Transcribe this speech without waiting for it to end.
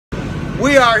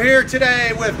We are here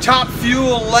today with Top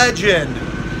Fuel legend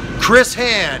Chris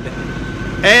Hand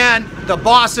and the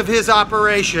boss of his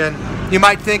operation. You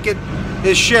might think it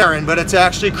is Sharon, but it's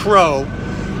actually Crow.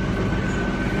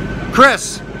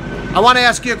 Chris, I want to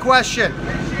ask you a question.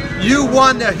 You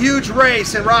won the huge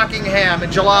race in Rockingham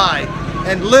in July,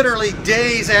 and literally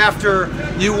days after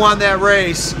you won that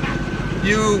race,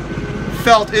 you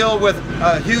felt ill with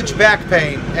huge back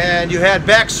pain, and you had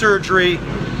back surgery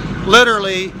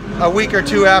literally a week or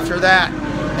two after that.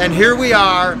 And here we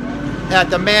are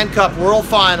at the Mann Cup World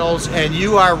Finals, and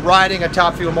you are riding a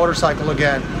Top Fuel motorcycle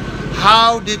again.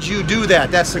 How did you do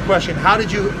that? That's the question. How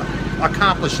did you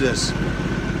accomplish this?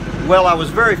 Well, I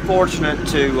was very fortunate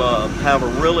to have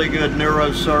a really good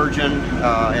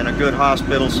neurosurgeon in a good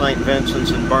hospital, St.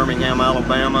 Vincent's in Birmingham,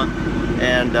 Alabama.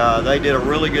 And they did a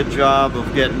really good job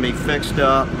of getting me fixed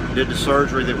up, did the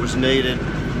surgery that was needed,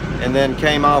 and then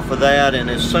came off of that, and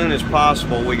as soon as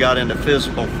possible we got into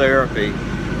physical therapy,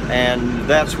 and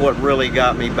that's what really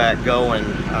got me back going,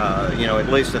 you know, at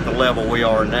least at the level we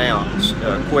are now,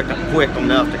 quick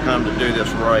enough to come to do this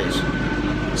race.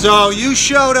 So you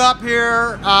showed up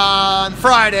here on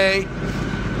Friday,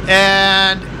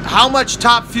 and how much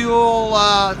Top Fuel,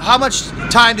 how much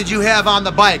time did you have on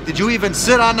the bike? Did you even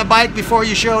sit on the bike before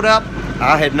you showed up?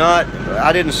 I had not.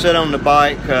 I didn't sit on the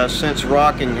bike since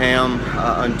Rockingham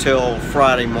until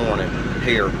Friday morning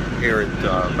here at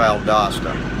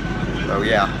Valdosta. So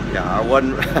yeah, I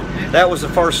wasn't. That was the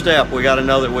first step. We got to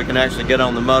know that we can actually get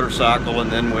on the motorcycle,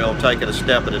 and then we'll take it a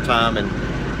step at a time,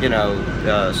 and you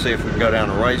know, see if we can go down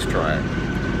a racetrack.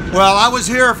 Well, I was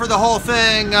here for the whole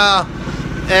thing,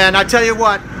 and I tell you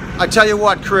what,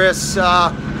 Chris,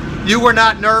 you were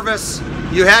not nervous.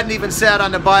 You hadn't even sat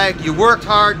on the bike. You worked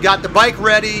hard, got the bike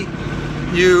ready.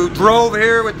 You drove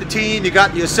here with the team.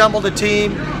 You assembled the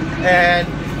team, and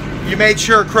you made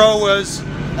sure Crow was,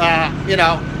 you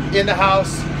know, in the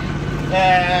house.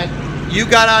 And you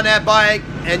got on that bike,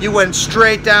 and you went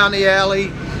straight down the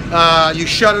alley. You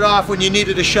shut it off when you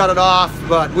needed to shut it off,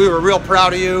 but we were real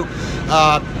proud of you.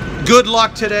 Good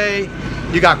luck today.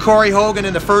 You got Corey Hogan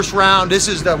in the first round. This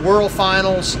is the World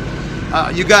Finals.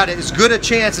 You got as good a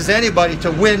chance as anybody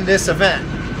to win this event,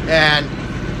 and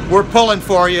we're pulling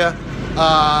for you.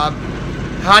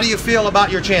 How do you feel about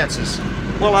your chances?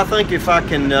 Well, I think if I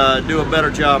can do a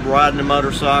better job riding a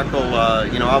motorcycle,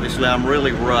 you know, obviously I'm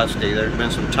really rusty. There's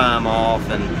been some time off,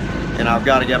 and I've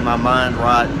got to get my mind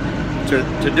right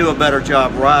to do a better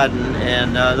job riding,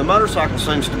 and the motorcycle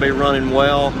seems to be running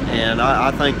well, and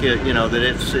I think you know that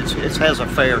it has a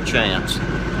fair chance.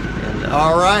 And,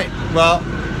 all right, well,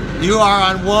 you are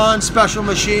on one special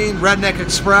machine, Redneck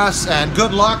Express, and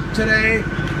good luck today.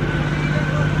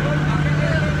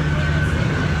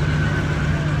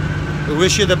 We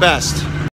wish you the best.